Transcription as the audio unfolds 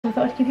I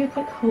thought I'd give you a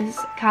quick haul.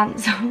 It's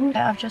cancelled.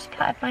 I've just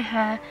plaited my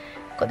hair,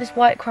 got this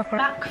white crop on.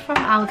 Back from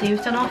Aldi,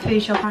 we've done our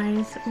food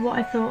shopping. What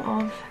I thought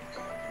of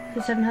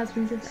the 7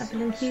 Husbands of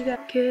Evelyn Hugo.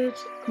 Good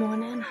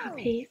morning,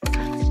 happy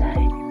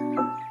Saturday.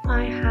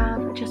 I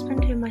have just been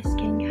doing my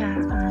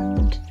skincare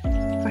and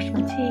brushed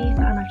my teeth,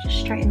 and I've just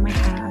straightened my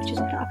hair. I've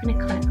just put it up in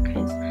a clip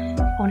because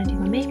I want to do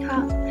my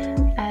makeup.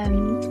 I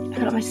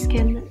feel like my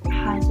skin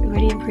has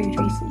really improved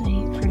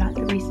recently through like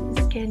the recent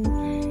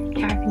skin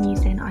care I've been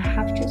using. I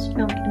have just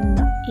filmed an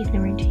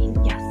evening routine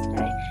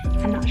yesterday,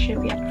 and that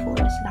should be up before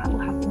this, so that will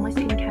have all my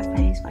skincare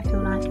phase. But I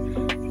feel like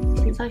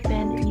since I've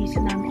been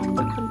using them on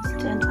the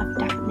constant, I've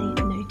definitely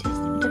noticed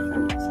a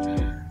difference.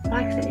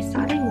 Like I said, it's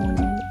Saturday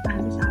morning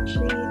and it's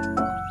actually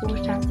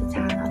 9:45 to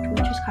 10. I've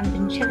just kind of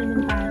been chilling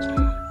in bed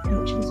and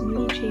watching some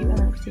YouTube, and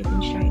obviously I've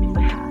been straightening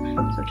my hair.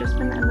 So I've just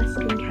been letting my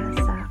skincare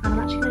set, and I'm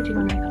actually going to do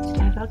my makeup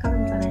today. I feel like I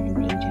haven't done it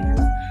in ages,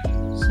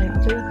 so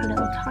I'll do like a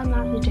little time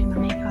lapse of doing my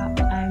makeup.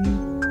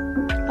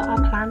 But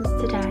our plans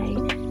today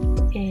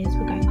is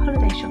we're going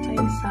holiday shopping.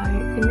 So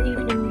in the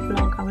evening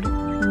vlog I would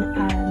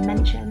have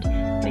mentioned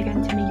we're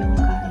going to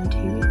Mallorca in 2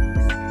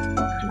 weeks,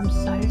 and I'm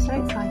so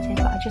excited.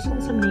 But I just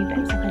want some new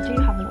bits. Like I do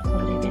have a lot of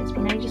holiday bits,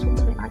 but now you just want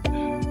something like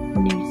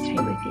new to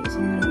take with you. So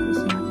I'm going to look for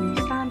some like new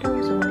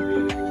sandals or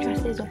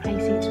dresses or play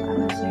suits,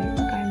 whatever. So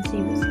go and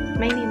see what's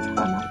mainly in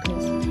Primark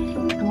because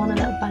I'm on a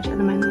little budget at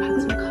the moment. I've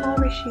had some car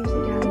issues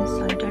again,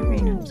 so I don't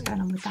really know what's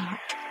going on with that.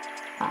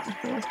 But I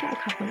thought I'd get a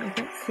couple little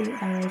bits, see what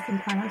there is in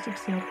Primark.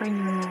 Obviously I'll bring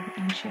you along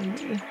and show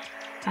you.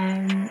 I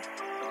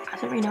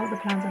don't really know what the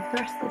plans are for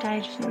the rest of the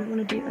day. Just want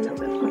to do a little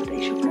bit of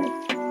holiday shopping,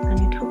 and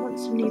you can want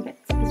some new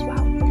bits as well.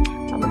 But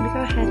I'm going to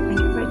go ahead and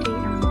get ready,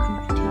 and I'll come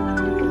back to you in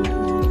a little bit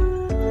more.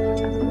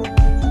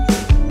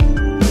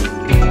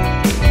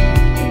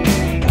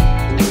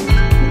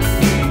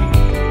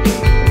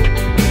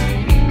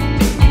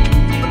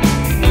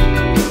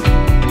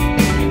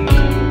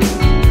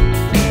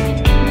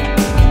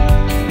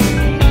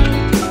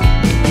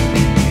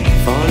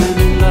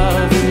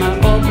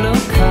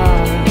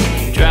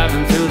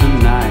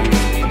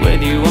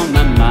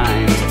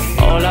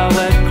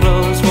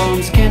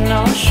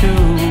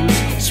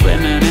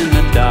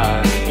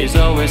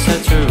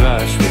 Such a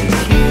rush with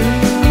you.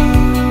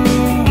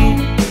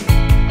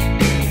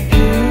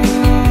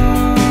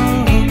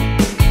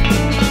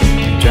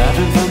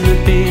 Driving from the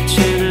beach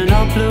in an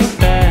old blue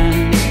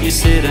Benz, you're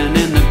sitting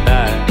in the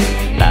back,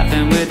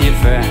 laughing with your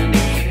friend.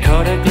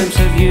 Caught a glimpse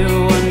of you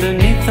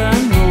underneath the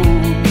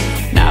moon.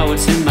 Now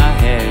it's in my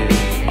head,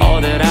 all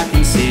that I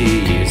can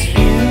see is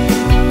you.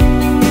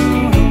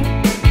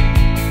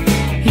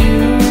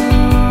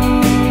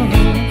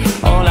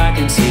 All I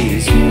can see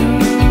is you.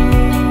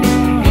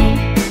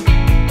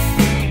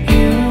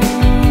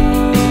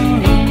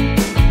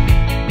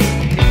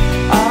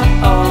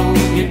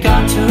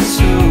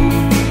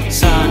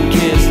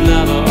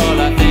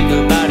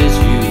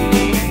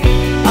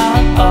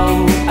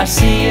 I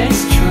see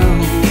it's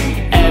true.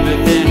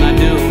 Everything I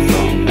do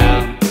from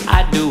now,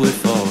 I do it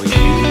for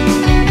you.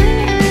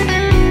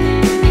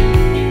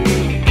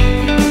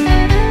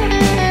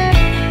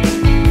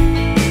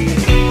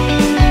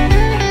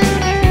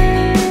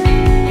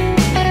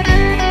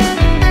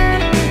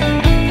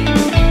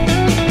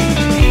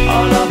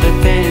 All of the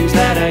things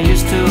that I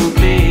used to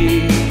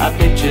be are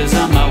pictures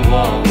on my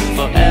wall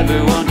for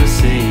everyone to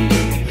see.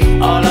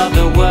 All of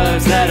the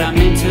words that I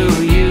mean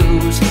to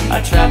use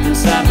are trapped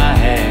inside my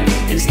head.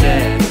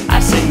 Instead, I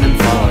sing them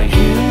for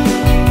you.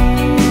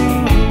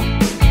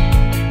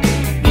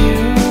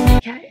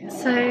 Okay,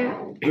 so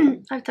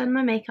I've done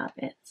my makeup.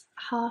 It's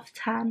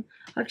 10:30.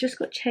 I've just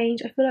got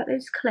changed. I feel like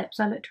those clips,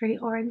 I looked really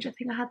orange. I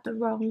think I had the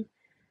wrong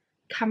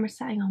camera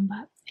setting on,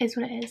 but it is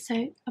what it is.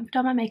 So I've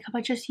done my makeup.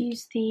 I just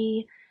used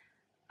the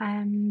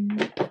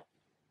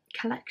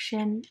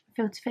collection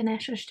Field to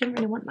Finish. I just didn't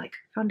really want like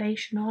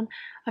foundation on.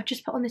 I've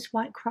just put on this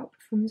white crop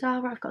from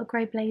Zara. I've got a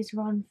grey blazer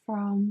on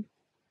from,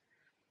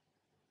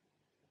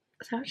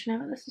 I don't actually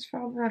know what this is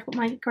from. I've got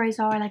my grey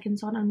Zara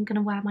leggings on. I'm going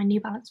to wear my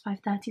New Balance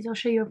 530s. I'll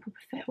show you a proper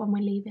fit when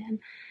we're leaving.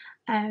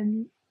 So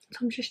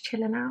I'm just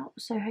chilling out,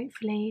 so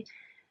hopefully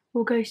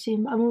we'll go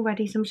soon. But I'm all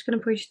ready, so I'm just going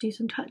to probably just do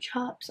some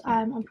touch-ups.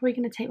 I'm probably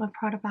going to take my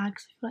Prada bag,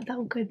 so I feel like that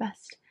will go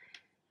best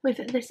with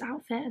this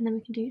outfit, and then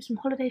we can do some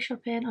holiday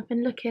shopping. I've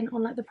been looking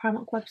on like the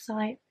Primark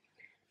website.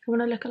 I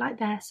want to look at like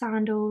their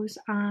sandals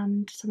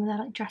and some of their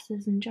like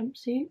dresses and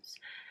jumpsuits.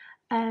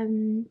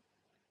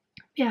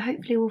 Yeah,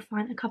 hopefully we'll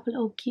find a couple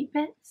little cute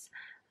bits.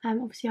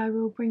 Obviously I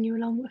will bring you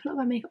along. I feel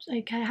like my makeup's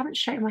okay. I haven't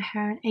straightened my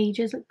hair in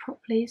ages, like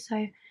properly,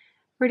 so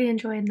really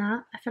enjoying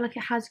that. I feel like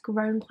it has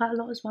grown quite a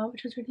lot as well,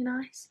 which is really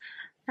nice.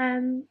 But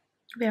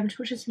yeah, I'm just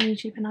watching some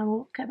YouTube, and I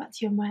will get back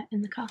to you when we're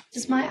in the car.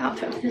 This is my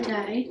outfit for the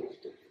day.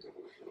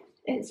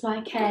 It's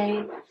like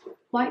a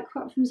white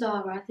crop from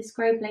Zara, this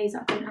grey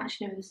blazer, I don't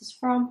actually know where this is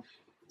from,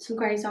 some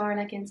grey Zara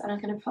leggings, and I'm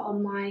going to put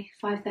on my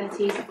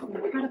 530s. I've got my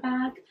Prada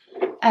bag.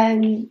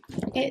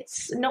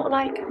 It's not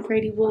like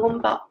really warm,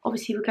 but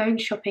obviously we're going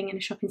shopping in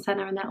a shopping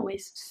centre and they're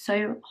always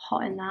so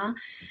hot in there,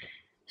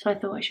 so I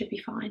thought it should be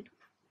fine.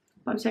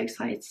 but I'm so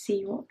excited to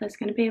see what there's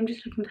going to be. I'm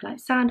just looking for like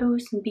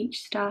sandals, some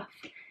beach stuff.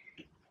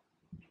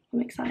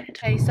 I'm excited.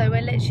 Okay, so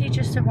we're literally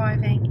just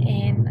arriving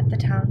in the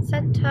town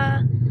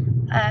centre.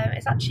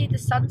 It's actually, the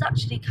sun's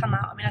actually come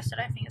out. I mean, I still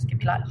don't think it's going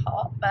to be like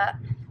hot, but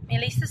I mean,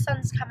 at least the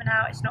sun's coming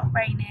out, it's not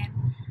raining,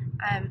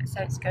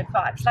 so it's good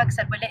vibes. Like I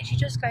said, we're literally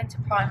just going to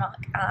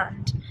Primark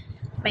and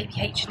maybe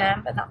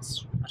H&M, but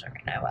that's, I don't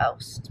really know what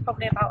else. It's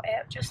probably about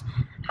it. Just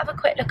have a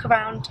quick look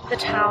around the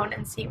town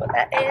and see what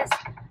there is,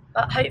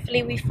 but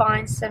hopefully we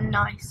find some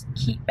nice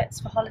cute bits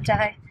for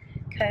holiday,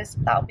 because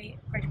that'll be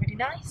really, really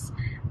nice.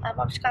 I'm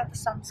just glad the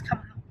sun's come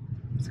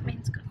out, so it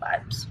means good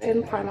vibes. We're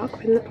in Primark,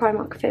 we're in the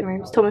Primark fit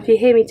rooms. Tom, if you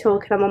hear me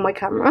talking, I'm on my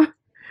camera.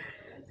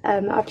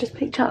 I've just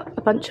picked up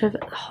a bunch of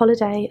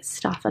holiday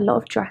stuff, a lot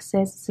of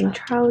dresses, some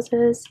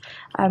trousers,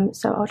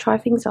 so I'll try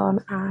things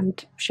on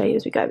and show you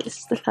as we go. This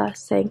is the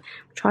first thing.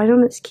 I'm trying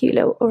on this cute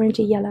little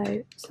orangey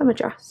yellow summer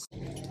dress.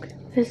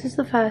 This is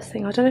the first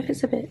thing. I don't know if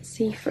it's a bit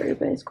see-through,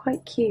 but it's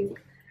quite cute.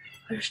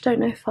 I just don't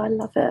know if I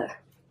love it.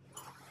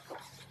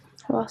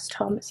 I'll ask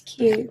Tom, it's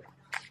cute.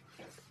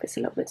 It's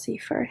a little bit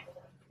see-through.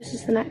 This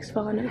is the next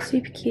one. It's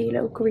super cute,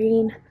 little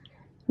green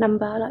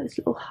number, like this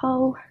little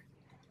hole.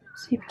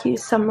 Super cute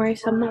summery,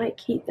 so I might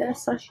keep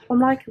this. I'm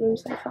liking them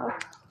so far.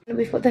 And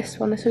we've got this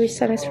one. This will be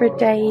so nice for a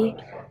day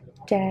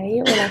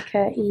or like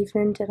an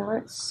evening dinner.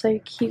 It's so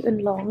cute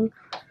and long.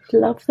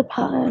 Love the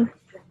pattern.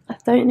 I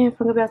don't know if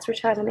I'm gonna be able to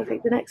return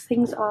anything. The next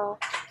things are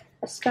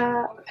a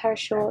skirt, a pair of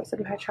shorts,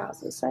 and a pair of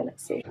trousers, so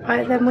let's see.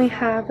 Right, then we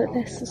have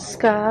this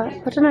skirt.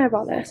 I don't know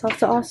about this, I'll have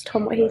to ask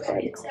Tom what he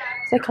thinks.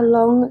 It's like a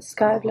long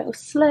skirt with a little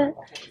slit.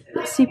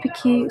 It's super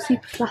cute,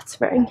 super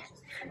flattering.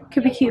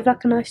 Could be cute with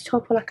like a nice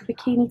top or like a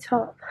bikini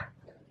top.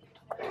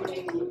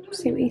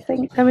 See what you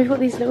think. Then we've got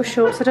these little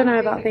shorts. I don't know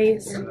about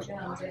these.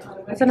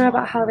 I don't know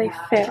about how they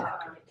fit.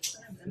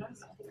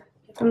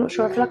 I'm not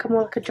sure. I feel like I'm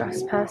more like a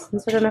dress person,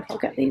 so I don't know if I'll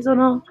get these or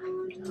not.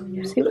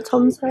 See what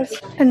Tom says.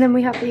 And then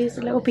we have these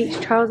little beach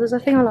trousers. I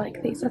think I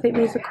like these. I think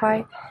these are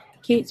quite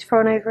cute to throw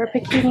on over a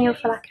bikini or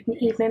for like an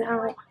evening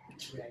out.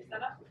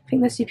 I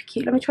think they're super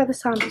cute. Let me try the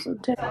sandals on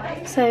too.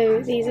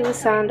 So these are the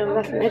sandals.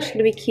 I think they're just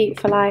going to be cute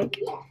for like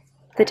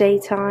the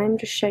daytime.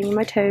 Just showing you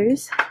my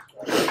toes.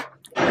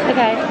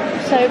 Okay,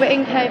 so we're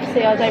in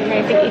KFC. I don't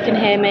really think you can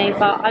hear me,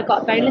 but I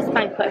got a boneless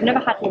banquet. I've never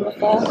had one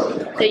before.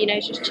 So, you know,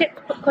 it's just chips,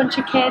 popcorn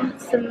chicken,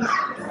 some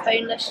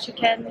boneless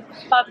chicken,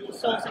 barbecue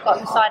sauce I've got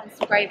on the side and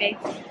some gravy.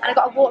 And I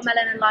got a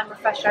watermelon and lime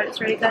refresher.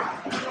 It's really good.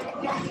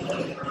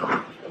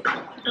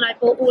 And I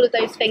bought all of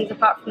those things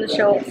apart from the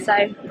shorts,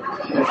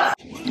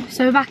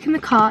 so we're back in the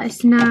car.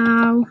 It's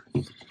now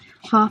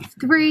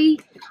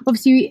 3:30.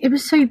 Obviously, it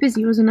was so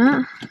busy, wasn't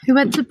it? We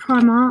went to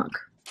Primark.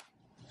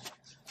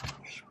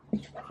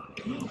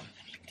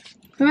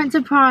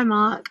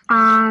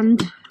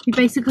 And we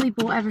basically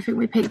bought everything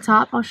we picked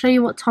up. I'll show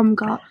you what Tom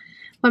got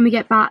when we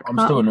get back. I'm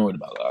still annoyed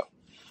about that.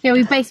 Yeah,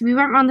 we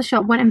went around the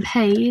shop, went and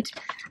paid,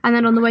 and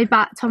then on the way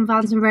back Tom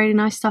found some really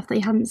nice stuff that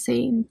he hadn't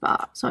seen,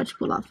 so I just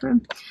bought that for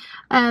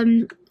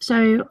him.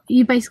 So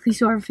you basically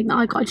saw everything that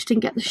I got. I just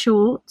didn't get the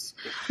shorts.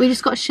 We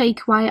just got a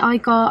shakeaway. I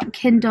got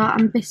Kinder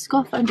and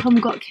Biscoff, and Tom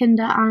got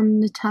Kinder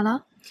and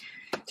Nutella.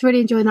 So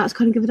really enjoying that. It's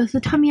kind of giving us a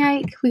tummy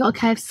ache. We got a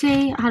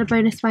KFC. I had a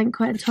bonus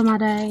banquet, and Tom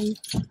had a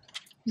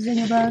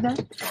zinger burger,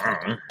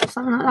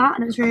 something like that,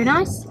 and it was really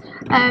nice.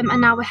 And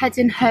now we're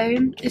heading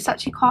home. It's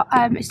actually quite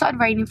it started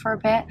raining for a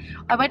bit.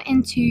 I went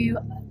into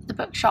the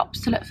bookshops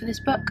to look for this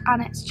book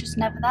and it's just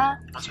never there.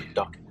 That's a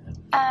duck.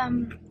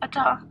 A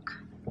duck?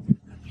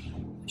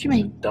 What do you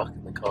mean? Duck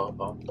in the car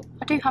park.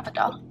 I do have a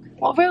duck.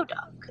 What, a real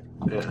duck?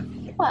 Yeah.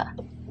 Where?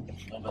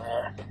 Over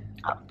there.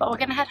 Oh, but we're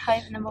gonna head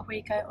home and then we'll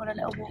probably go on a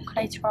little walk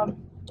later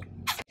on.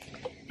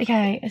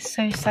 Okay, it's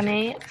so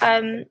sunny.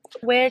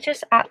 We're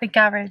just at the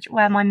garage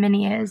where my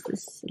Mini is.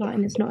 This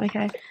lighting is not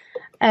okay.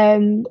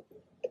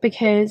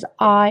 Because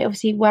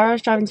obviously where I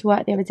was driving to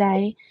work the other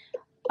day,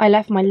 I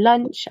left my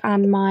lunch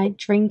and my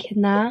drink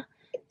in there.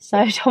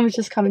 So Tom was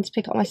just coming to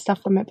pick up my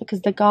stuff from it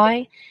because the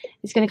guy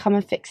is going to come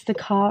and fix the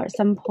car at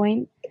some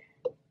point.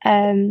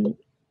 So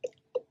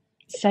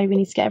we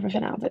need to get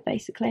everything out of it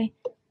basically.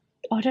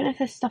 Oh, I don't know if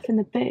there's stuff in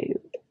the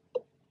boot.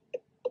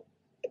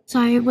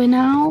 So we're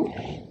now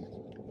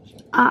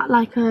at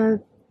like a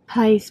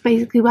place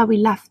basically where we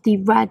left the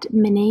red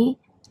Mini.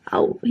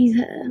 Oh, he's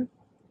here.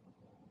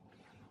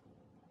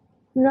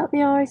 Is that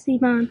the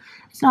RIC man?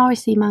 It's an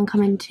RIC man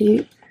coming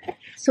to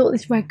sort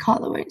this red car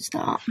that won't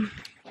start.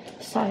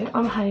 So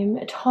I'm home.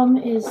 Tom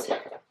is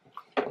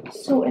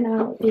sorting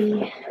out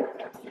the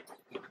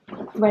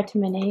red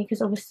Mini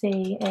because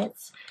obviously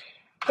it's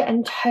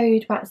getting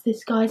towed back to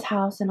this guy's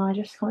house and I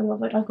just can't be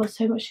bothered. I've got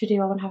so much to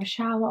do. I want to have a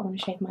shower, I want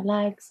to shave my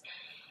legs,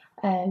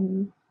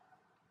 and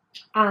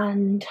I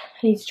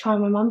need to try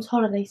my mum's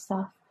holiday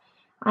stuff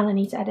and I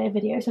need to edit a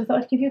video. So I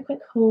thought I'd give you a quick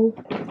haul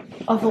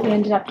of what we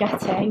ended up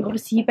getting.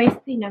 Obviously you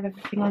basically know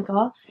everything I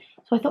got,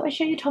 so I thought I'd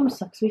show you Tom's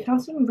stuff because we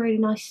found some really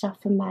nice stuff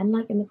for men,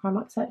 like in the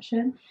Primark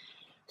section.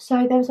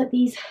 So there was like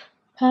these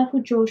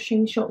purple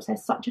drawstring shorts. They're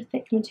such a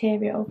thick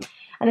material,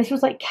 and this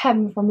was like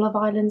Kem from Love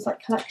Island's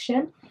like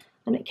collection.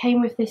 and it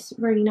came with this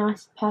really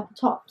nice purple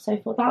top, so I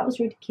thought that was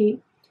really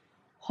cute.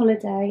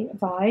 Holiday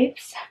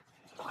vibes.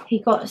 He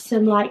got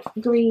some like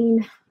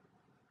green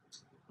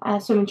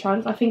swimming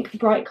trunks. I think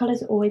bright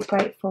colours are always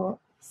great for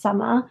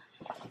summer.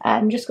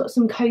 Just got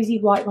some cosy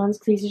white ones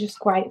because these are just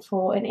great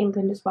for in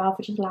England as well,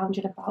 for just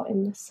lounging about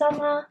in the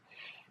summer.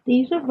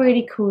 These were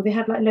really cool. They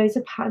had like loads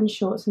of pattern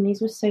shorts and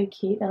these were so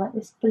cute. They're like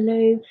this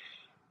blue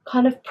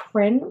kind of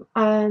print,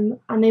 and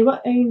they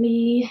were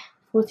only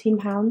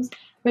 £14.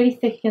 Really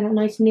thick and that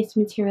nice knit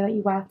material that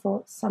you wear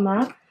for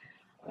summer.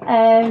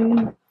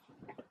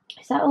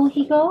 Is that all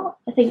he got?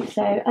 I think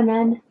so. And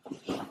then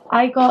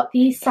I got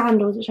these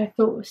sandals, which I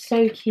thought were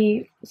so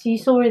cute. So you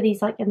saw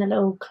these like in the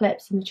little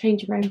clips in the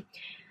changing room.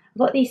 I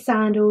got these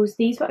sandals.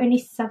 These were only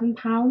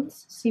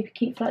 £7. Super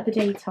cute for like the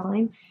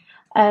daytime.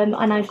 And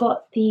I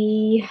got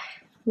the...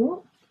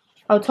 Oh,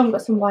 Tom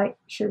got some white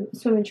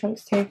swimming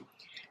trunks too.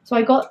 So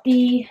I got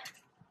the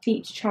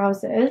beach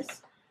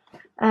trousers.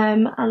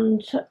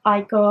 And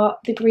I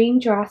got the green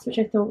dress, which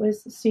I thought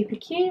was super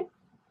cute,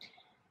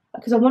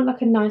 because I want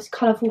like a nice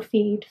colourful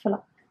feed for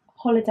like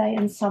holiday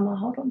and summer.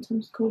 Hold on,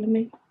 Tom's calling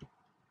me.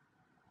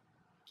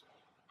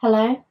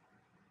 Hello?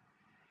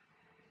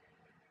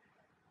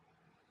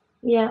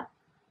 Yeah.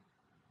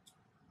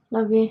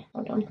 Love you.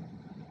 Hold on.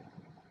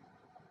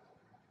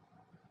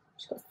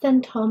 Just got to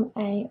send Tom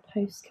a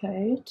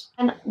postcode.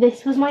 And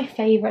this was my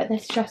favourite.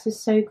 This dress is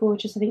so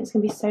gorgeous. I think it's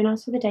going to be so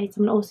nice for the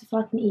daytime and also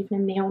for like an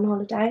evening meal on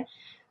holiday.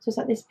 So it's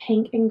like this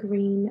pink and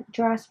green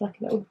dress with like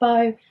a little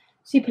bow.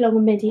 Super long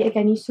and midi.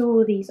 Again, you saw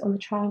all these on the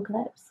trial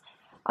clips.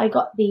 I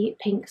got the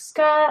pink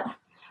skirt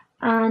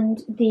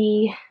and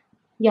the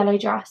yellow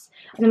dress.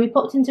 And then we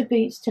popped into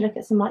Boots to look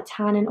at some like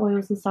tanning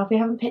oils and stuff. We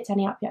haven't picked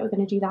any up yet. We're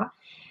going to do that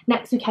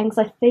next weekend,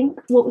 because I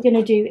think what we're going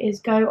to do is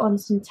go on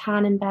some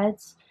tanning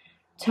beds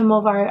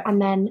tomorrow,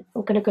 and then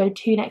we're going to go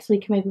 2 next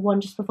week and maybe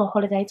 1 just before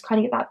holiday to kind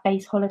of get that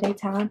base holiday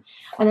tan.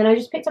 And then I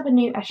just picked up a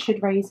new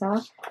Eshed razor.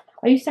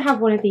 I used to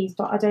have one of these,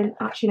 but I don't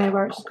actually know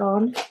where it's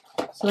gone.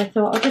 So I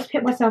thought I'll just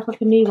pick myself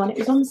up a new one. It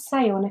was on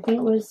sale and I think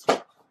it was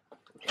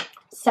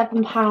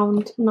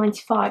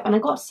 £7.95, and I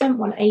got sent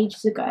one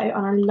ages ago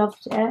and I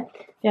loved it.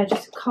 Yeah, I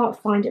just can't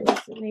find it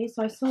recently.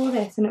 So I saw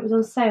this and it was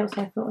on sale,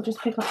 so I thought I'll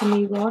just pick up a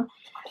new one.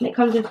 And it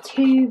comes with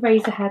 2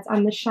 razor heads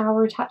and the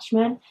shower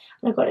attachment.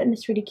 And I got it in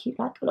this really cute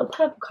like little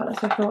purple colour,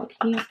 so I thought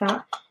I could use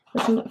that for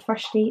some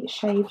freshly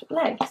shaved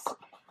legs. So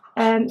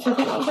I think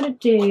what I'm going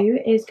to do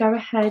is go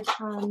ahead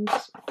and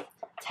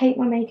take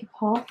my makeup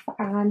off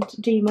and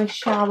do my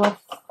shower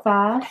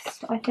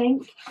first, I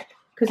think,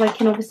 because I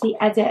can obviously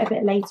edit a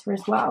bit later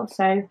as well.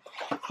 So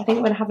I think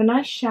we're going to have a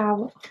nice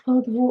shower.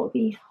 Oh, the water will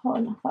be hot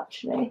enough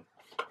actually.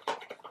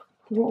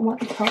 The water might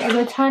be cold. I'm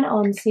going to turn it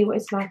on and see what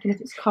it's like, and if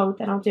it's cold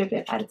then I'll do a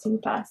bit of editing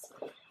first.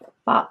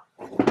 But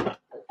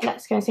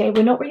let's go and see.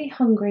 We're not really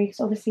hungry because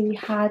obviously we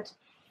had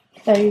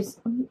those.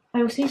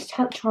 I also used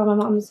to try my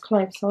mum's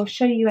clothes, so I'll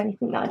show you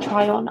anything that I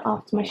try on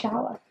after my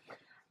shower.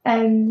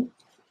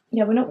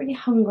 Yeah, we're not really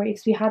hungry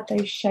because we had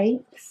those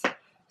shakes,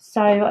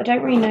 so I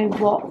don't really know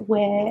what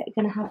we're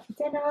going to have for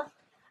dinner.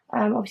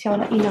 Obviously I'll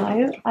let you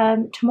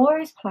know.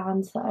 Tomorrow's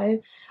plans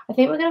though, I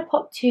think we're going to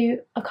pop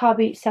to a car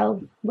boot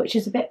sale, which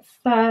is a bit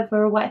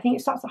further away. I think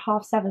it starts at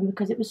 7:30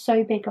 because it was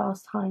so big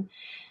last time.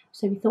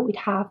 So we thought we'd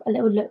have a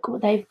little look at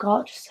what they've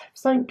got, just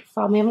something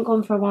fun. We haven't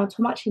gone for a while.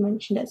 Tom actually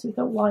mentioned it, so we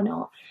thought why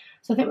not.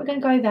 So I think we're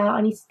going to go there. I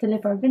need to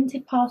deliver a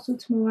vintage parcel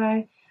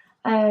tomorrow.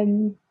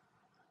 And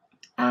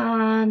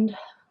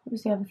what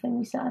was the other thing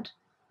we said?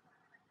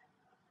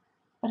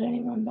 I don't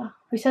even remember.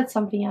 We said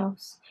something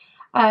else.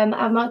 I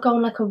might go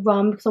on like a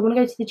run because I want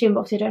to go to the gym, but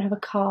obviously I don't have a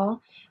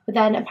car. But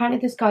then apparently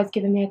this guy's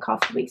giving me a car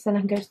for the week, so then I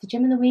can go to the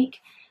gym in the week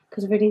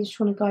because I really just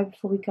want to go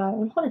before we go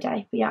on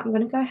holiday. But yeah, I'm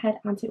going to go ahead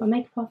and take my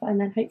makeup off, and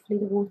then hopefully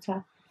the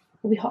water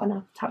will be hot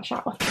enough to have a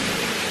shower.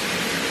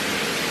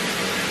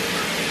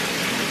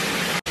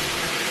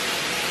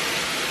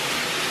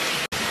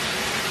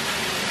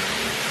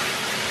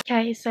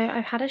 Okay, so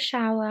I've had a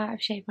shower,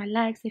 I've shaved my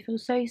legs, they feel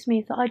so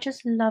smooth that I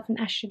just love an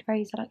Eshed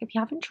razor. Like if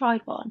you haven't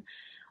tried one,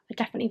 I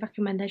definitely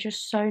recommend. They're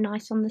just so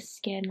nice on the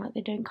skin, like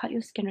they don't cut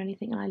your skin or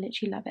anything, and I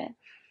literally love it.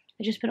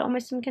 I just put it on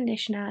with some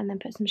conditioner and then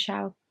put some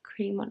shower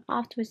cream on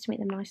afterwards to make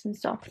them nice and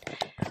soft.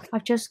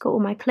 I've just got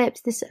all my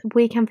clips. This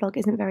weekend vlog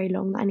isn't very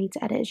long that I need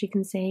to edit, as you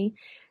can see.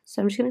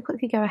 So I'm just going to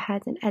quickly go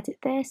ahead and edit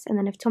this, and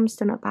then if Tom's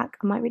still not back,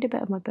 I might read a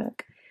bit of my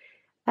book.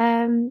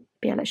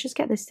 But yeah, let's just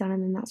get this done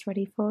and then that's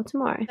ready for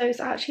tomorrow. So it's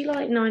actually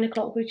like 9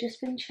 o'clock. We've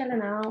just been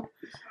chilling out.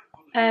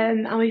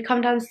 And we've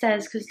come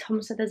downstairs because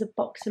Tom said there's a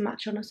boxing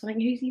match on or something.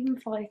 Who's even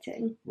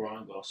fighting?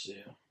 Ryan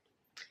Garcia.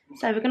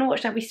 So we're going to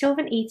watch that. We still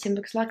haven't eaten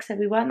because, like I said,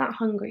 we weren't that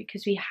hungry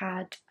because we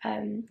had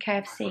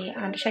KFC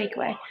and a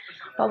shakeaway.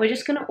 But we're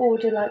just going to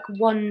order like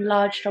 1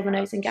 large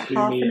Domino's and get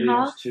half and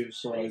half. 2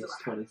 sides,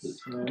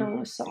 26. I don't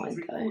want a side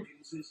though.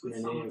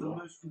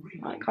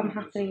 Like I'm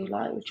happy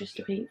like with just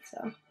a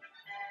pizza.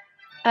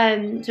 So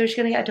we're just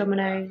going to get a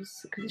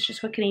Domino's because it's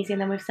just quick and easy,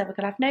 and then we've said we're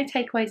going to have no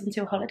takeaways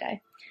until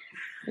holiday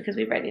because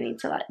we really need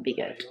to like be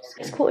good.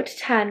 It's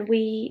 10:15.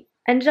 We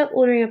ended up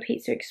ordering a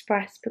pizza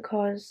express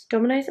because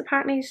Domino's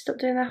apparently stopped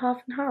doing their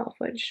half and half,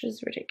 which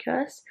was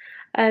ridiculous.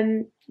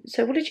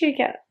 So what did you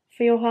get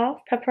for your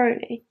half?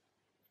 Pepperoni?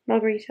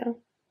 Margarita?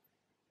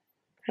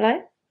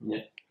 Hello? Yeah.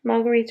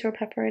 Margarita or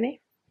pepperoni?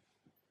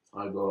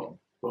 I got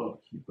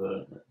barbecue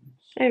burnt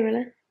ends. Oh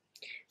really?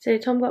 So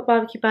Tom got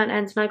barbecue burnt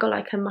ends and I got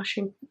like a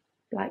mushroom,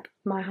 like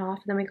my half,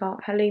 and then we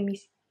got halloumi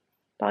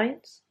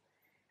bites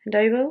and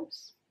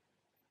ovals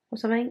or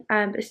something.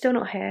 But it's still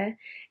not here.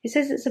 It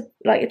says it's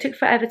it took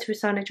forever to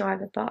assign a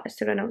driver, but I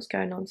still don't know what's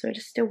going on, so we're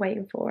just still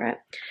waiting for it.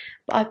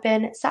 But I've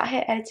been sat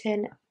here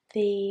editing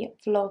the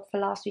vlog for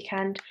last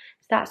weekend,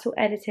 so that's all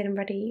edited and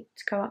ready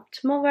to go up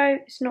tomorrow.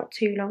 It's not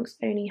too long, it's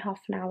only half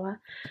an hour.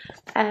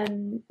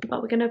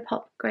 But we're gonna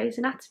pop Grey's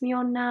Anatomy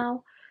on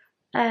now,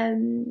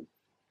 and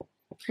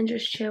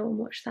just chill and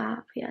watch that.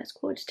 But yeah, it's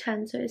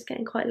 10:15, so it's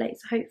getting quite late,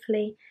 so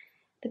hopefully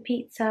the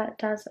pizza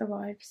does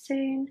arrive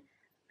soon.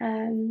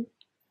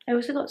 I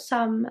also got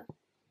some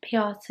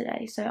PR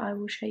today, so I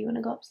will show you when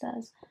I go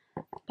upstairs.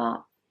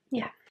 But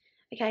yeah.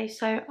 Okay,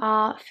 so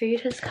our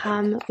food has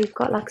come. We've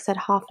got, like I said,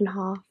 half and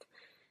half.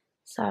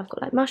 So I've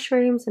got like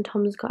mushrooms, and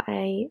Tom's got have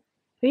you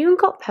even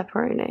got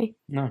pepperoni?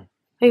 No.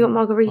 Oh, you got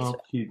margarita?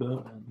 Barbecue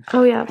burnt ends.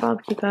 Oh yeah,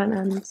 barbecue burnt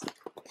ends.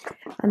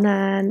 And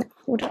then,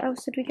 what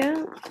else did we get?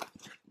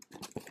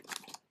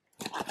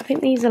 I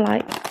think these are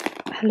like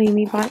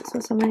halloumi bites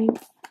or something.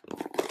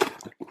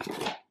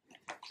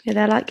 Yeah,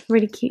 they're like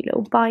really cute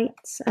little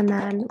bites. And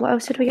then, what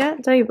else did we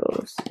get? Dough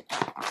balls.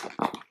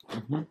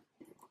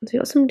 So we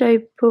got some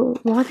dough balls.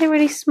 Why are they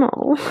really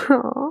small?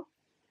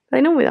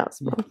 They're normally that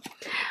small.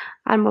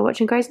 And we're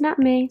watching Grey's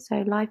Anatomy,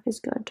 so life is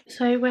good.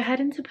 So we're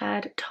heading to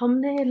bed.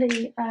 Tom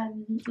nearly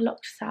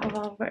locked us out of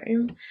our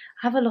room.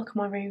 I have a lock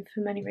on my room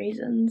for many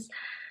reasons.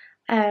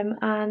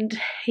 And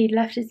he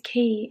left his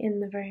key in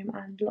the room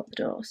and locked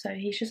the door, so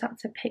he's just had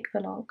to pick the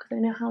lock. I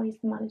don't know how he's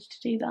managed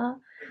to do that.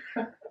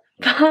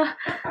 But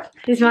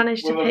he's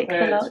managed to pick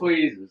the lock.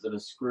 Tweezers and a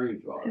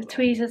screwdriver.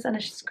 Tweezers and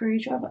a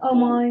screwdriver. Oh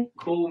my.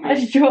 Call me. I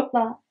just dropped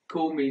that.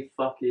 Call me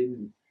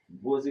fucking.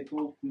 What's it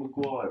called?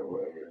 Maguire or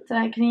whatever it is.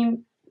 So can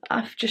you.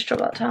 I've just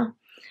dropped that towel.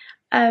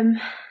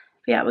 But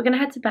yeah, we're gonna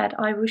head to bed.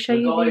 I will show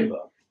you the.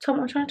 Tom,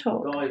 I'm trying to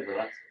talk.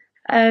 MacGyver,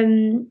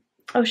 that's...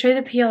 I'll show you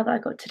the PR that I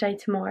got today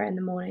tomorrow in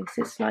the morning, because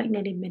it's like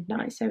nearly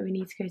midnight, so we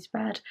need to go to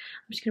bed.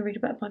 I'm just going to read a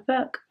bit of my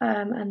book,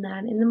 and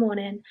then in the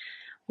morning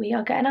we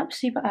are getting up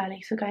super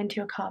early, so we're going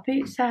to a car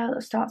boot sale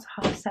that starts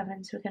at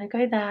 7:30, so we're going to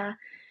go there.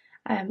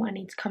 I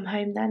need to come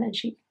home then and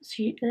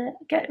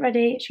get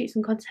ready, shoot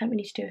some content. We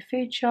need to do a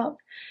food shop,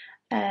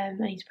 I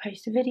need to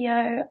post a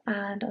video,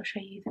 and I'll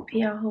show you the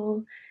PR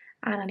haul,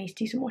 and I need to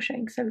do some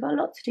washing. So we've got a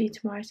lot to do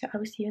tomorrow, so I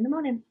will see you in the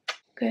morning.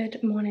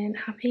 Good morning,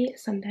 happy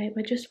Sunday.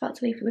 We're just about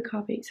to leave for the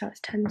car boot, so it's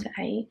 10 to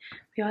 8.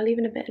 We are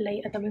leaving a bit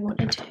later than we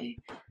wanted to.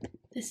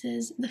 This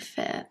is the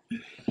fit.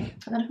 I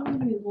don't know if I'm going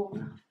to be warm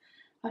enough.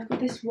 I've got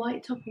this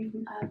white top on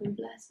from Urban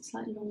Bless. It's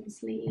like long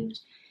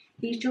sleeved.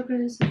 These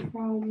joggers are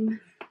from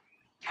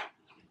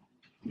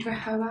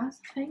Rehoaz,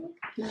 I think.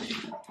 No,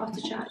 I'll have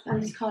to check.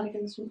 And these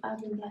cardigans from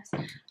Urban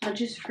Bless. I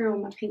just threw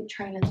on my pink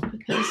trainers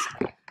because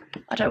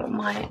I don't want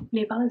my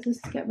New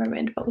Balances to get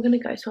ruined, but we're going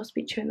to go, so I'll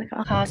speak to you in the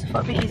car. So I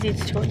thought it'd be easier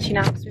to talk to you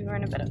now because we were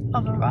in a bit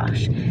of a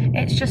rush.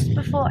 It's just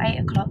before 8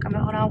 o'clock and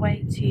we're on our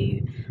way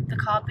to the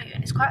car boot,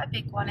 and it's quite a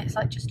big one. It's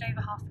like just over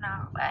half an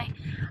hour away.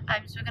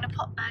 So we're going to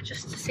pop there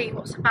just to see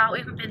what's about. We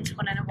haven't been to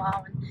one in a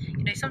while, and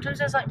you know, sometimes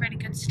there's like really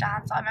good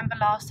stands. I remember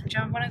last time, do you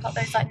remember when I got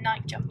those like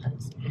Nike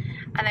jumpers?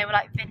 And they were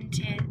like vintage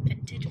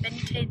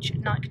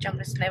Nike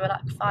jumpers, and they were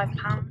like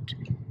 £5.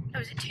 No,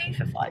 was it 2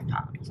 for £5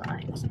 or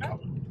something, wasn't it?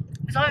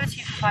 It was either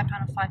 2 for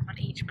 £5 or £5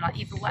 each, but like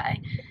either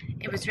way,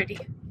 it was really.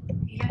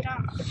 You go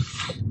down.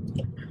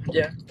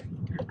 Yeah.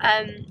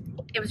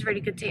 It was a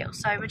really good deal.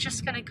 So we're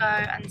just gonna go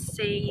and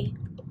see.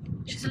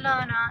 She's a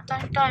learner.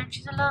 Don't.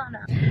 She's a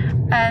learner.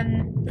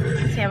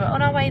 So yeah, we're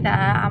on our way there,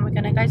 and we're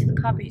gonna go to the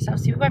car boot. So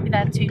we won't be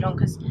there too long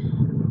because,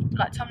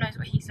 like, Tom knows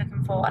what he's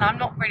looking for, and I'm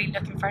not really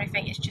looking for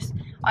anything. It's just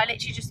I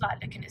literally just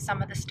like looking at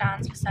some of the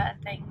stands for certain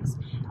things,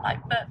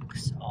 like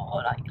books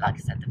or like I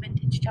said, the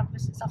vintage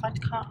jumpers and stuff. I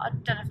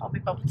don't know if I'll be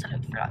bothered to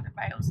look through like the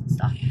rails and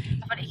stuff. I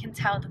feel like you can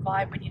tell the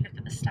vibe when you look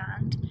at the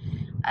stand.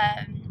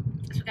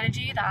 So we're going to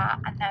do that,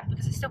 and then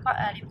because it's still quite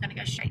early, we're going to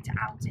go straight to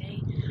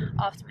Aldi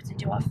afterwards and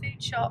do our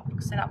food shop,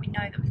 so that we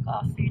know that we've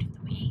got our food of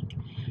the week.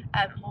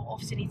 We'll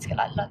obviously need to get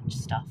like lunch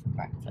stuff and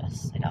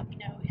breakfast, so that we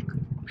know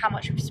how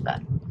much we've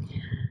spent.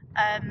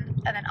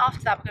 And then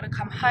after that, we're going to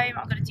come home.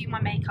 I'm going to do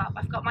my makeup.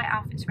 I've got my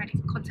outfits ready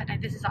for content now.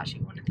 This is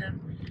actually one of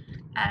them.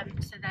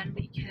 So then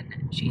we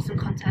can shoot some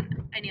content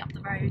only up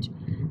the road.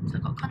 So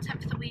I've got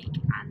content for the week,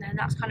 and then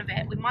that's kind of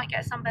it. We might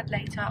get a sunbed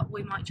later,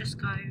 we might just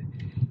go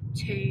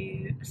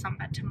to a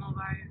sunbed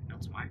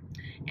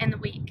in the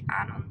week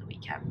and on the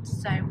weekend.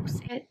 So we'll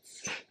see.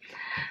 It's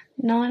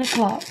 9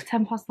 o'clock,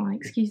 9:10,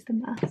 excuse the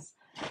mess.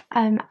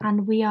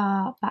 And we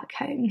are back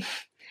home.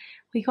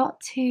 We got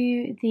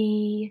to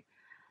the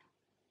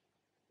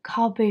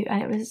car boot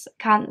and it was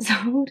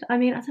cancelled. I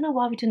mean, I don't know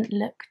why we didn't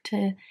look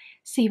to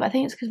see, but I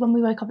think it's because when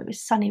we woke up it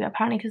was sunny, but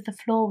apparently because the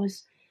floor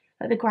was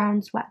but the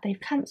ground's wet, they've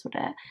cancelled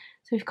it.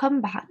 So we've come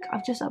back,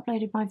 I've just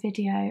uploaded my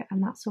video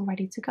and that's all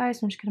ready to go,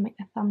 so I'm just going to make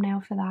the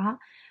thumbnail for that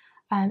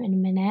in a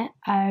minute.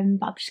 But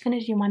I'm just going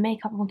to do my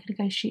makeup, I'm going to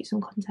go shoot some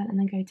content and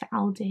then go to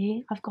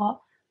Aldi. I've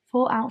got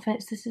 4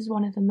 outfits, this is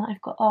one of them that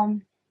I've got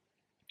on.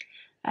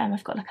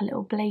 I've got like a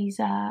little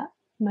blazer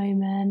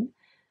moment,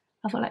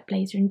 I've got like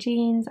blazer and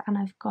jeans, and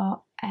I've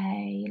got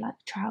a like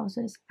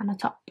trousers and a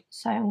top.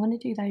 So I'm going to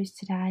do those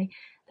today.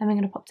 Then we're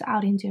going to pop to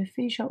Aldi and do a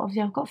food shop.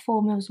 Obviously I've got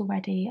 4 meals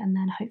already, and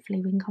then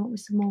hopefully we can come up with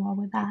some more while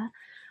we're there.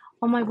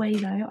 On my way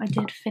though, I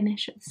did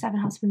finish The 7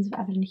 Husbands of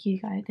Evelyn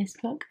Hugo. This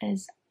book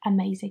is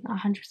amazing. I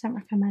 100%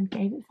 recommend.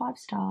 Gave it 5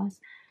 stars.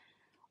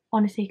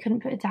 Honestly,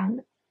 couldn't put it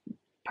down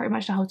pretty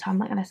much the whole time,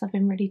 like unless I've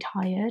been really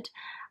tired.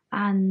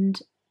 And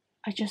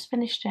I just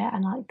finished it,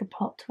 and like the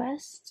plot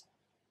twist.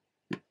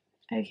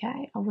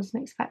 Okay, I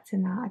wasn't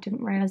expecting that. I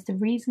didn't realise the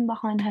reason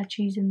behind her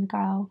choosing the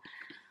girl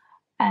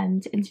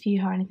to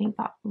interview her or anything,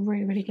 but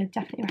really, really good.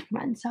 Definitely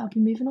recommend. So I'll be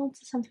moving on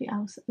to something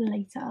else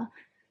later.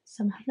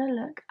 So I'm having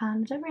a look,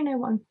 and I don't really know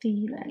what I'm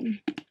feeling.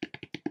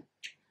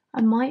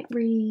 I might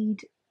read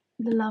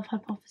The Love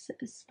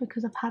Hypothesis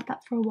because I've had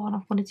that for a while.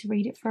 I've wanted to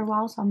read it for a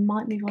while, so I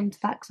might move on to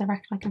that because I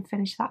reckon I can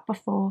finish that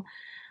before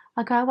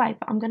I go away.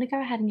 But I'm going to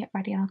go ahead and get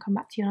ready and I'll come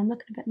back to you, and I'm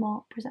looking a bit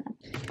more presentable.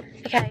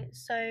 Okay,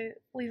 so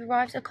we've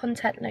arrived at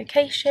content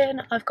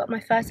location. I've got my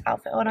first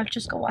outfit on. I've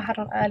just got what I had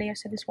on earlier,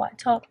 so this white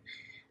top,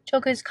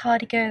 joggers,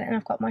 cardigan, and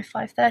I've got my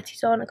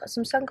 530s on. I've got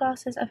some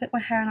sunglasses. I've put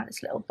my hair in like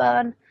this little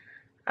bun,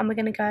 and we're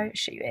going to go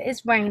shoot. It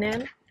is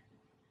raining,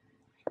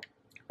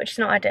 which is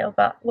not ideal,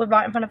 but we're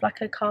right in front of like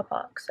a car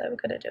park, so we're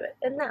going to do it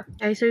in there.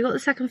 Okay, so we've got the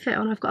second fit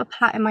on. I've got a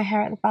plait in my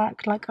hair at the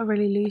back, like a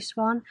really loose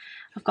one.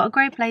 I've got a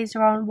grey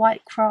blazer on,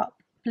 white crop,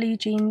 blue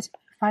jeans,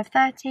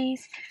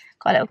 530s,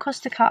 got a little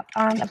Costa cup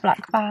and a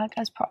black bag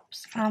as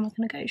props, and we're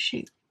going to go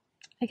shoot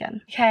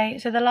again. Okay,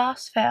 so the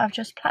last fit, I've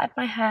just plaited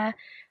my hair,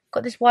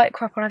 got this white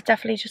crop on. I've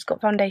definitely just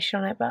got foundation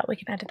on it, but we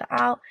can edit that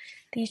out.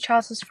 These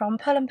trousers from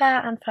Pull &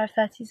 Bear and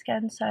 530s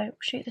again, so we'll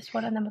shoot this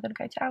one and then we're going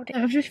to go to Aldi.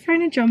 I've just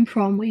thrown a jumper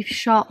on. We've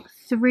shot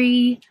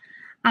 3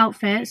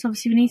 outfits.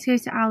 Obviously we need to go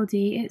to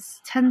Aldi.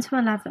 It's 10 to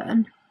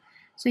 11.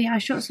 So yeah, I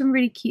shot some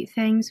really cute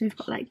things. We've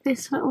got like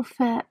this little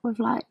fit with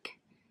like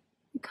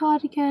the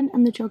cardigan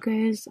and the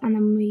joggers, and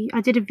then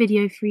I did a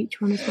video for each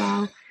one as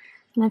well.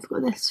 And I've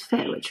got this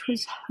fit which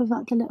was with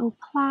like the little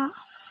plait.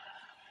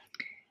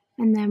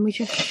 And then we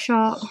just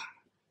shot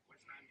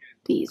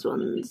these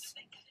ones.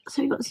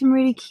 So we've got some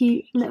really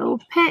cute little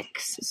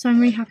pics, so I'm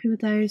really happy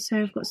with those.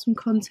 So I've got some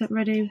content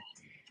ready.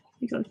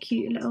 We've got a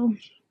cute little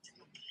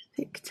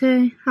pic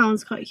too. That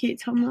one's quite cute,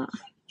 tell me that.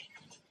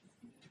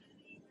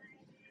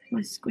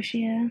 My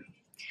squishy hair.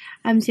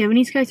 So yeah, we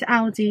need to go to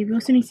Aldi. We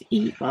also need to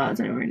eat, but I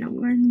don't really know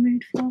what we're in the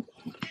mood for.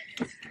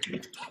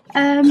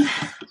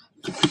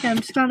 Yeah, I'm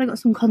just glad I got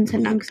some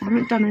content now because I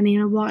haven't done any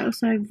in a while,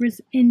 so I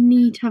was in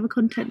need to have a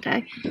content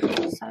day.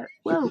 So,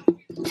 well,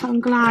 I'm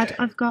glad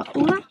I've got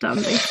all that done,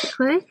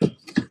 basically.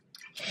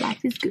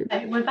 Life is good.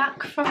 So we're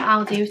back from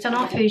Aldi. We've done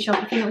our food shop.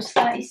 I think it was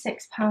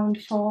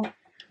 £36 for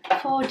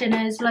 4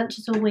 dinners,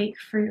 lunches a week,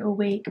 fruit a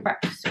week,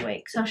 breakfast a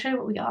week. So I'll show you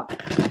what we got.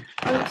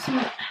 I got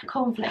some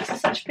cornflakes.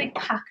 It's such a big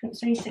pack and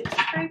it's only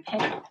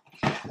 63p.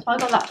 So I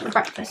got that for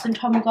breakfast, and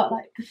Tom got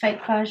like the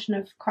fake version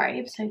of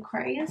Crave, so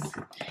Craze.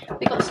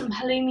 We got some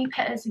halloumi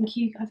pittas and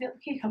cucumber. Have you got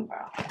the cucumber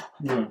out?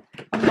 No.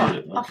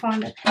 I'll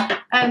find it.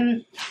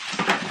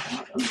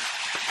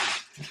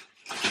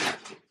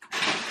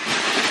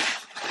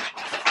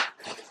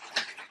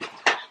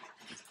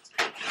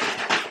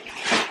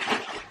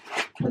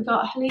 We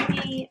got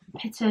halloumi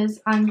pittas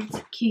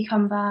and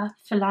cucumber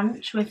for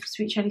lunch with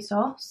sweet chilli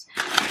sauce.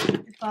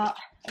 We've got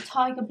a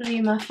tiger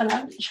bloomer for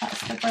lunch,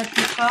 that's the bread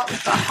we've got.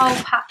 We've got a whole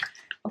pack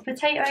of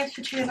potatoes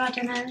for 2 of our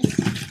dinners.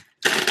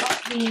 We've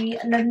got the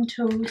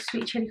lentil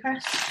sweet chilli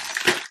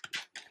crisps.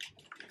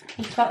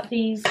 We've got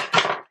these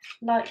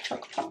light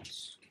chocolate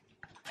pops,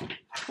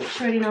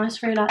 which are really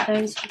nice, really like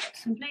those. We've got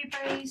some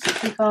blueberries.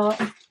 We've got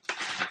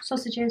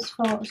sausages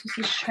for a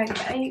sausage tray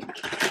bake.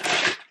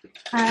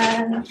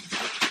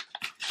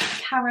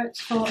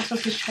 Carrots for a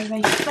sausage tray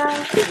bake as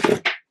well.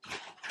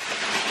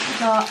 We've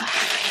got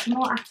some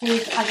more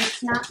apples as a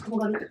snack. Oh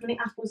my god, look how many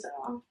apples there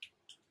are.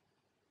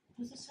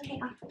 There's so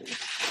many apples.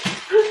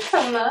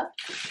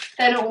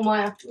 They're not all my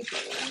apples, by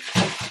the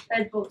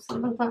way. They'd bought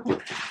some of them.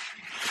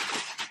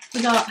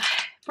 We got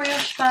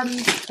brioche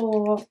buns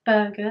for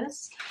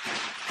burgers.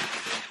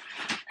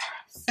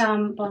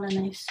 Some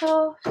bolognese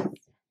sauce.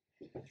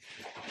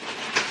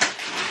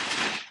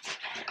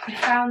 We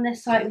found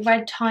this like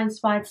red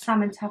thyme-inspired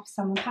salmon to have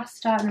salmon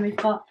pasta, and then we've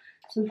got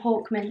some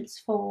pork mince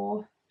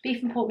for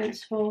beef and pork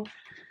mince for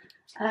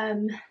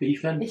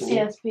beef and pork?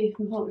 Yes, beef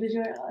and pork. Did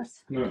you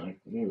realise? No.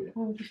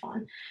 That'll be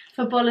fine.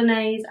 For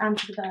bolognese and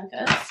for the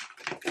burgers.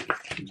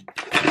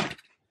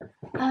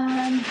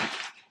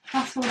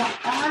 That's all that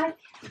bag.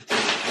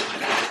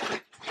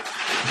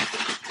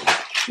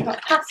 We've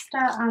got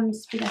pasta and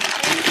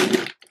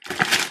spaghetti.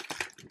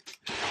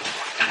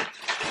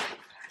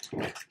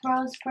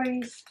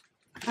 Raspberries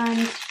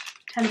and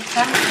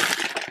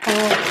 10%.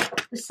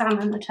 for the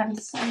salmon return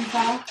to sun as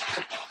well.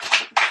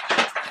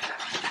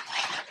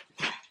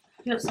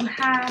 We've got some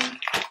ham,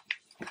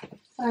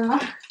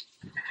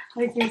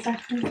 wait a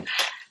second,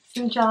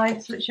 some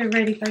chives which are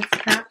really good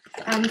snacks,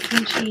 and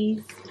some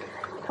cheese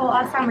for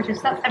our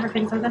sandwiches. That's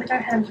everything, so I'm going to go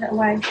ahead and put it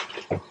away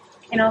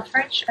in our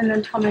fridge, and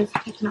then Tom is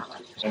picking up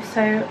lunch.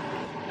 So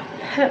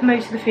put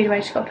most of the food away,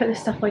 just got to put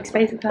this stuff away because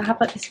basically I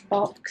have like this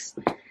box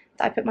that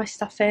I put my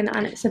stuff in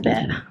and it's a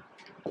bit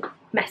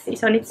messy,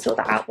 so I need to sort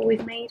that out. But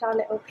we've made our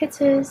little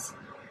pitters,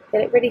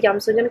 they look really yum,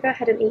 so I'm going to go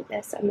ahead and eat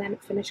this and then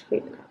finish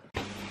cleaning up.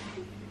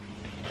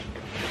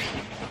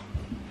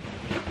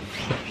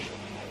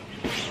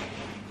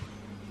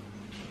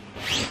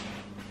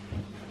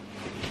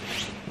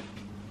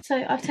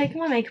 So I've taken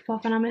my makeup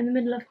off and I'm in the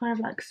middle of kind of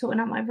like sorting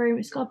out my room.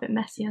 It's got a bit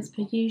messy as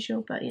per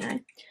usual, but you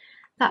know,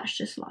 that's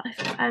just life.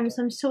 So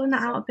I'm sorting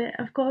that out a bit.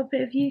 I've got a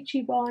bit of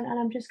YouTube on and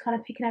I'm just kind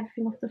of picking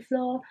everything off the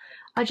floor.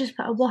 I just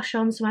put a wash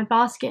on, so my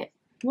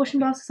washing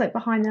basket's like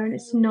behind there and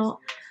it's not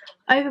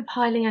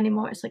overpiling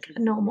anymore. It's like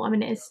normal. I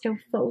mean, it is still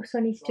full, so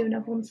I need to do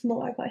another one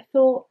tomorrow. But I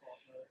thought,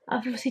 I've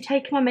obviously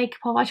taken my makeup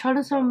off. I tried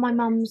on some of my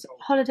mum's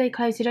holiday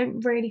clothes. They don't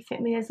really fit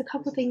me. There's a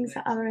couple of things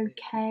that are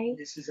okay,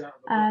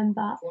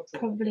 but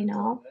probably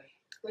not.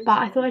 But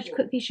I thought I'd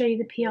quickly show you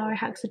the PR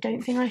hacks. I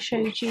don't think I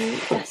showed you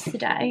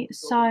yesterday.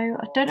 So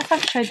I don't know if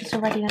I've showed this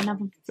already in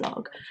another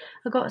vlog.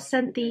 I got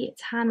sent the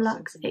Tan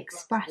Luxe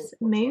Express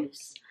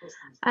Mousse.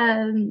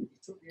 And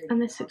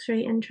this looks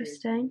really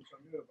interesting.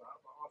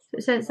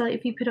 It says like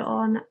if you put it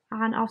on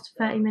and after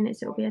 30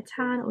 minutes it will be a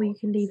tan, or you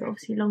can leave it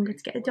obviously longer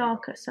to get it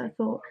darker. So I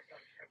thought,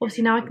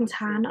 obviously now I can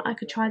tan, I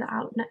could try that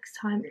out next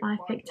time I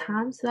pick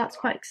tan, so that's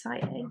quite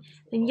exciting.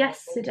 Then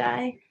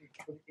yesterday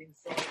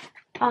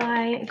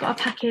I got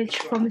a package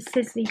from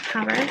Sisley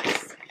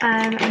Paris,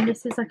 and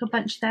this is like a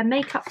bunch of their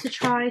makeup to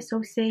try. So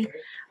obviously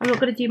I'm not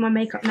going to do my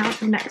makeup now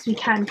till next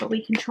weekend, but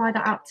we can try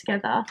that out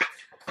together.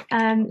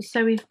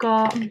 So we've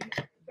got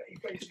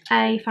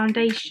a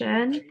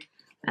foundation,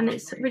 and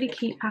it's really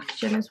cute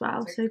packaging as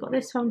well. So we've got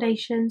this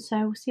foundation, so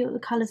we'll see what the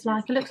colour's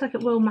like. It looks like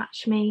it will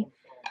match me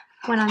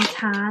when I'm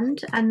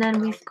tanned. And then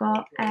we've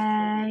got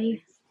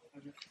a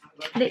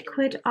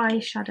liquid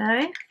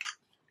eyeshadow,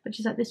 which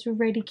is like this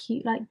really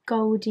cute like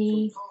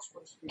goldy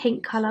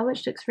pink colour,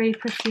 which looks really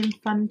pretty and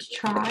fun to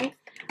try.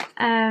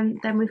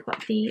 Then we've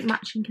got the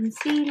matching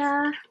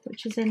concealer,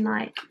 which is in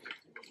like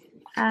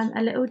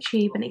a little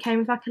tube, and it came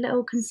with like a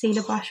little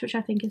concealer brush, which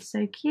I think is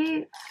so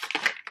cute.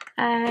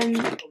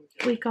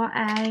 We got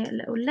a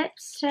little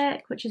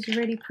lipstick, which is a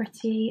really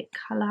pretty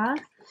colour.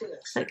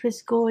 It's like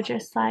this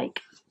gorgeous like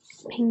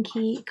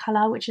pinky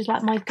colour, which is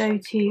like my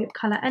go-to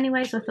colour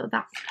anyway, so I thought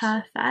that's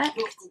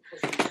perfect.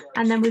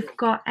 And then we've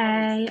got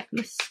a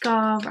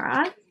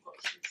mascara.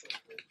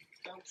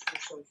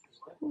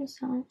 What's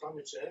that?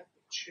 Oh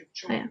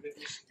yeah.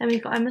 Then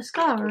we've got a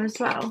mascara as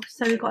well.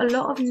 So we've got a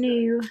lot of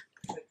new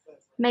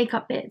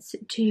makeup bits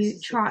to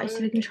try,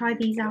 so we can try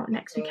these out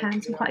next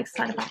weekend. So I'm quite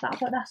excited about that.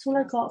 But that's all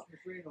I got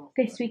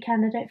this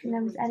weekend. I don't think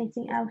there was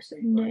anything else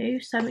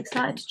new, so I'm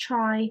excited to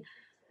try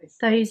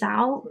those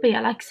out. But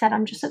yeah, like I said,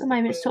 I'm just at the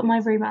moment sorting my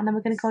room out, and then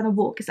we're going to go on a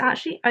walk. It's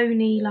actually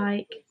only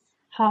like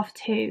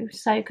 2:30,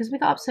 so because we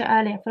got up so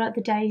early, I feel like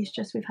the day's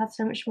just, we've had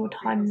so much more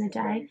time in the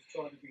day,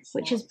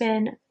 which has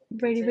been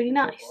really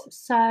nice.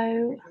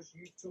 So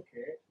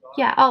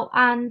yeah. Oh,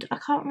 and I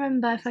can't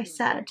remember if I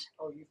said,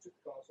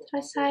 did I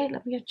say,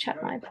 let me go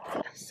check my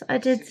book. So I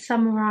did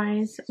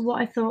summarise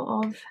what I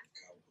thought of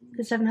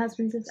The 7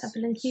 Husbands of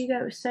Evelyn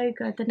Hugo. It was so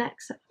good. The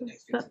next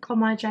book on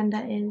my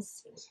agenda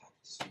is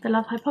The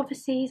Love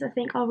Hypotheses. I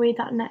think I'll read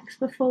that next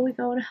before we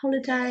go on a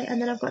holiday,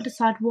 and then I've got to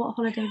decide what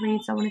holiday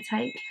reads I want to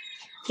take.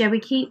 Yeah,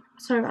 we keep,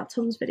 sorry about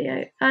Tom's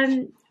video,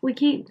 we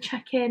keep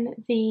checking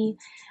the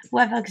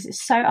weather because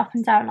it's so up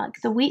and down.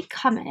 Like the week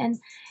coming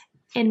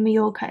in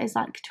Mallorca is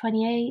like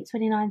 28,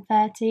 29,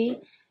 30,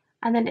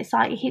 and then it's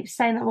like, it keeps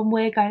saying that when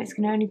we're going it's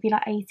going to only be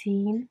like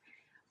 18.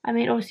 I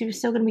mean, obviously we're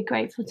still going to be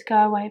grateful to go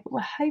away, but we're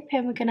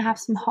hoping we're going to have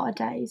some hotter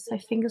days, so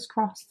fingers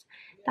crossed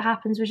that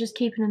happens. We're just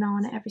keeping an eye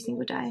on it every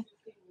single day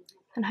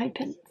and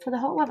hoping for the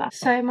hot weather.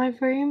 So my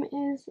room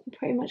is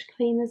pretty much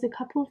clean. There's a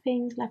couple of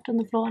things left on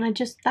the floor, and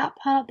that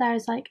part up there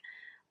is like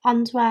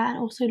underwear and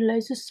also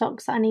loads of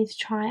socks that I need to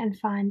try and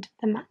find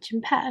the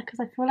matching pair, because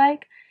I feel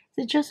like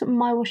it's just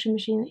my washing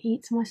machine that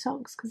eats my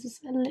socks, because it's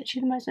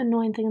literally the most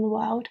annoying thing in the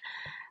world.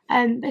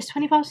 It's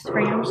 3:20.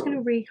 I'm just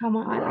going to recurl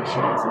my eyelashes.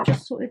 I've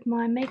just sorted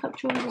my makeup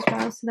drawers as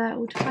well, so they're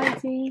all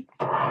tidy.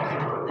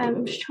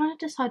 I'm just trying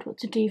to decide what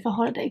to do for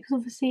holiday, because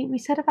obviously we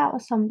said about a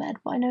sunbed,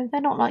 but I know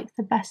they're not like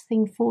the best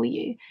thing for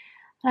you.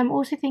 And I'm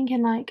also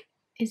thinking like,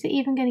 is it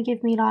even going to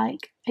give me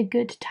like a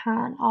good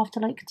tan after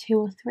like 2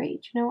 or 3? Do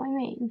you know what I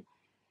mean?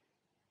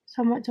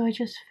 So I'm like, do I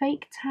just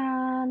fake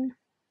tan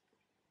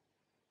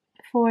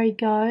before I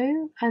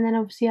go, and then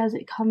obviously as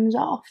it comes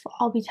off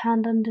I'll be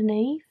tanned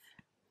underneath?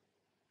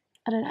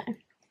 I don't know.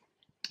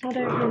 I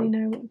don't really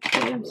know what to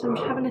do, so I'm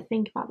just having to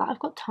think about that. I've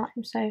got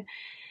time, so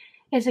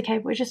It's okay,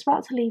 but we're just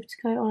about to leave to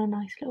go on a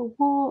nice little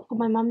walk.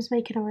 My mum's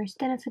making a roast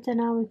dinner for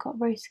dinner. We've got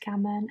roast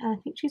salmon, and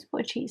I think she's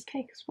bought a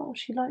cheesecake as well.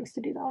 She likes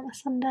to do that on a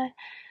Sunday,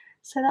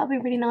 so that'll be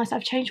really nice.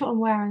 I've changed what I'm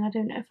wearing. I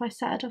don't know if I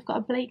said. I've got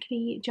a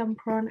Blakely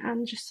jumper on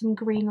and just some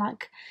green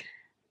like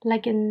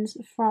leggings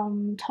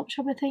from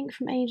Topshop, I think,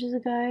 from ages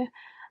ago.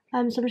 So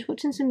I'm just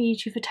watching some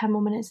YouTube for 10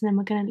 more minutes and then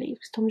we're going to leave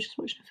because Tom's just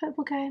watching a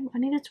football game. I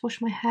needed to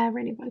wash my hair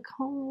really, but I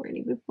can't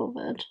really be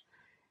bothered.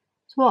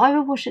 So I'll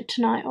either wash it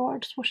tonight or I'll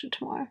just wash it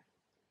tomorrow.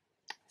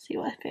 See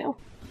what I feel.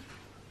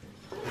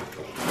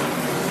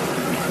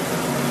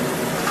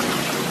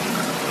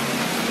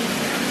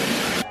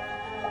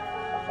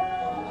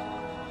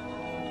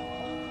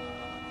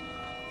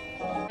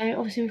 So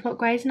obviously we've got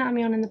Grey's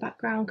Anatomy on in the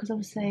background because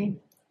obviously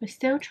we're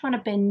still trying to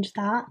binge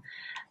that.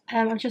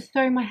 I'm just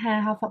throwing my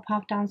hair half up,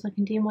 half down so I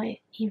can do my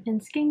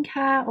evening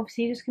skincare.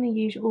 Obviously, just going to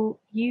use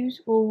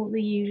all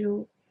the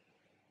usual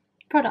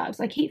products.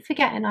 I keep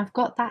forgetting I've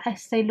got that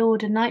Estee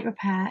Lauder night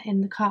repair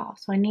in the car,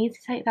 so I need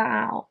to take that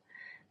out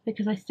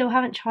because I still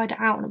haven't tried it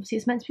out. And obviously,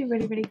 it's meant to be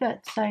really, really good.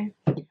 So I'm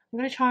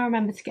going to try and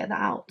remember to get that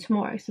out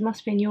tomorrow. So it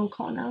must be in your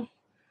car now,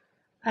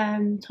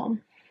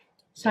 Tom.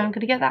 So I'm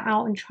going to get that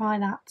out and try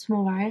that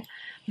tomorrow.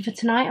 But for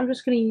tonight, I'm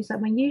just going to use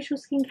like my usual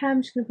skincare.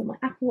 I'm just going to put my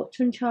Apple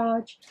Watch on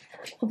charge.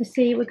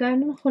 Obviously, we're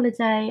going on a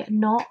holiday,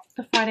 not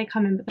the Friday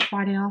coming, but the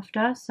Friday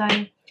after. So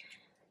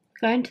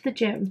going to the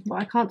gym. Well,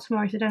 I can't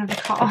tomorrow because I don't have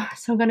a car.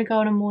 So I'm going to go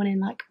on a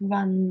morning like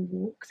run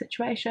walk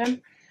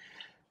situation.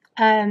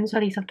 So at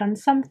least I've done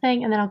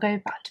something, and then I'll go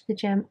back to the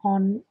gym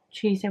on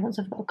Tuesday once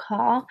I've got a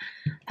car.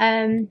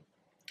 But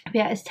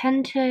yeah, it's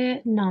 10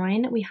 to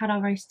 9. We had our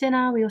roast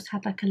dinner. We also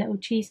had like a little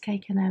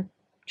cheesecake and a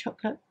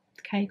chocolate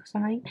cake or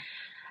something.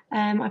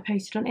 I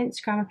posted on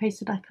Instagram. I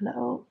posted like a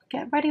little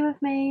get ready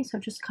with me. So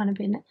I've just kind of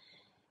been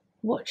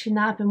watching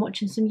that. I've been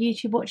watching some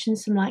YouTube, watching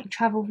some like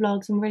travel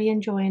vlogs. I'm really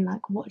enjoying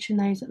like watching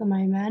those at the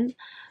moment.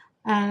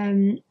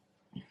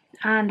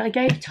 And I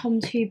gave Tom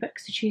 2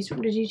 books to choose from.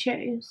 What did you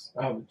choose?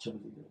 He'll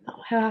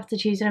have to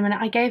choose in a minute.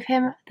 I gave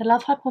him The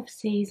Love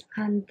Hypotheses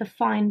and The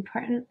Fine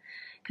Print,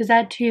 because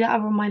they're 2 that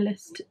are on my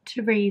list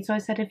to read. So I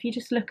said, if you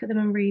just look at them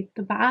and read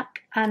the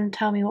back and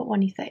tell me what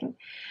one you think.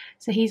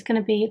 So he's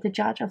going to be the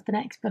judge of the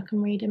next book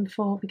I'm reading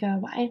before we go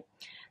away.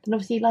 Then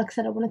obviously, like I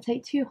said, I want to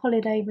take 2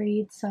 holiday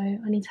reads, so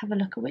I need to have a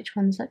look at which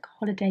one's like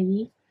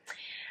holiday-y.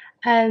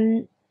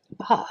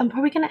 But I'm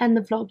probably going to end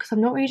the vlog because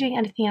I'm not really doing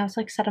anything else.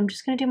 Like I said, I'm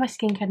just going to do my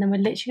skincare and then we're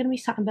literally going to be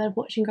sat in bed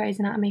watching Grey's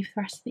Anatomy for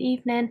the rest of the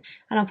evening,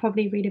 and I'll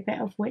probably read a bit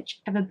of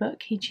whichever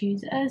book he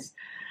chooses.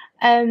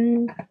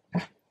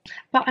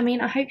 But I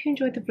mean, I hope you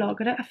enjoyed the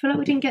vlog. I feel like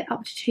we didn't get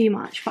up to too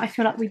much, but I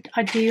feel like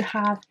I do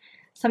have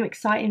some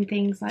exciting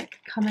things like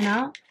coming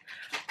up.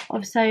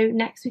 Also,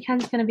 next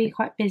weekend's going to be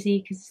quite busy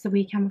because it's the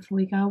weekend before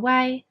we go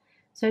away.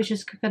 So it's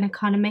just going to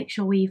kind of make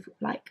sure we've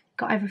like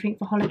got everything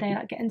for holiday,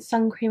 like getting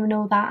sun cream and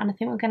all that. And I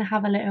think we're going to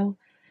have a little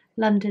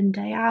London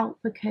day out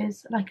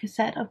because, like I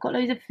said, I've got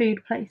loads of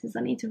food places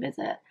I need to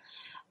visit.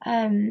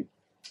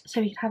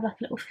 So we could have like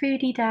a little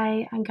foodie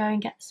day and go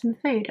and get some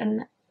food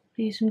and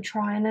do some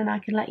trying, and I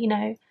can let you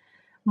know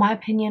my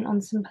opinion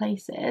on some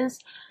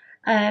places.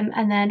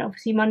 And then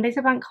obviously Monday's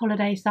a bank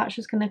holiday, so that's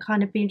just going to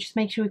kind of be just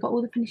make sure we've got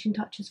all the finishing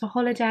touches for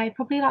holiday.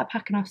 Probably like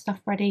packing our stuff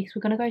ready because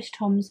we're going to go to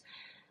Tom's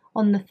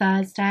on the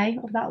Thursday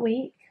of that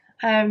week,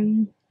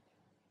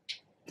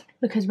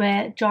 because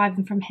we're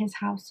driving from his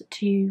house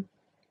to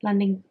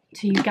London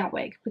to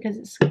Gatwick because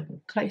it's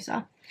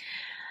closer.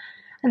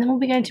 And then we'll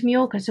be going to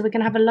Mallorca, so we're going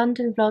to have a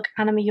London vlog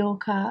and a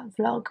Mallorca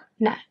vlog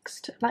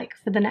next, like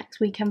for the next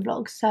weekend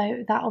vlog.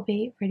 So that'll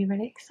be really,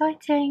 really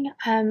exciting.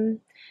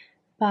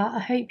 But I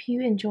hope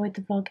you enjoyed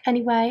the vlog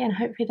anyway, and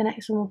hopefully the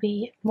next one will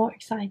be more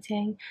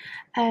exciting.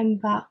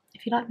 But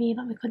if you like me, you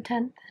like my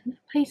content, then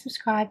please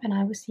subscribe, and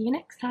I will see you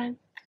next time.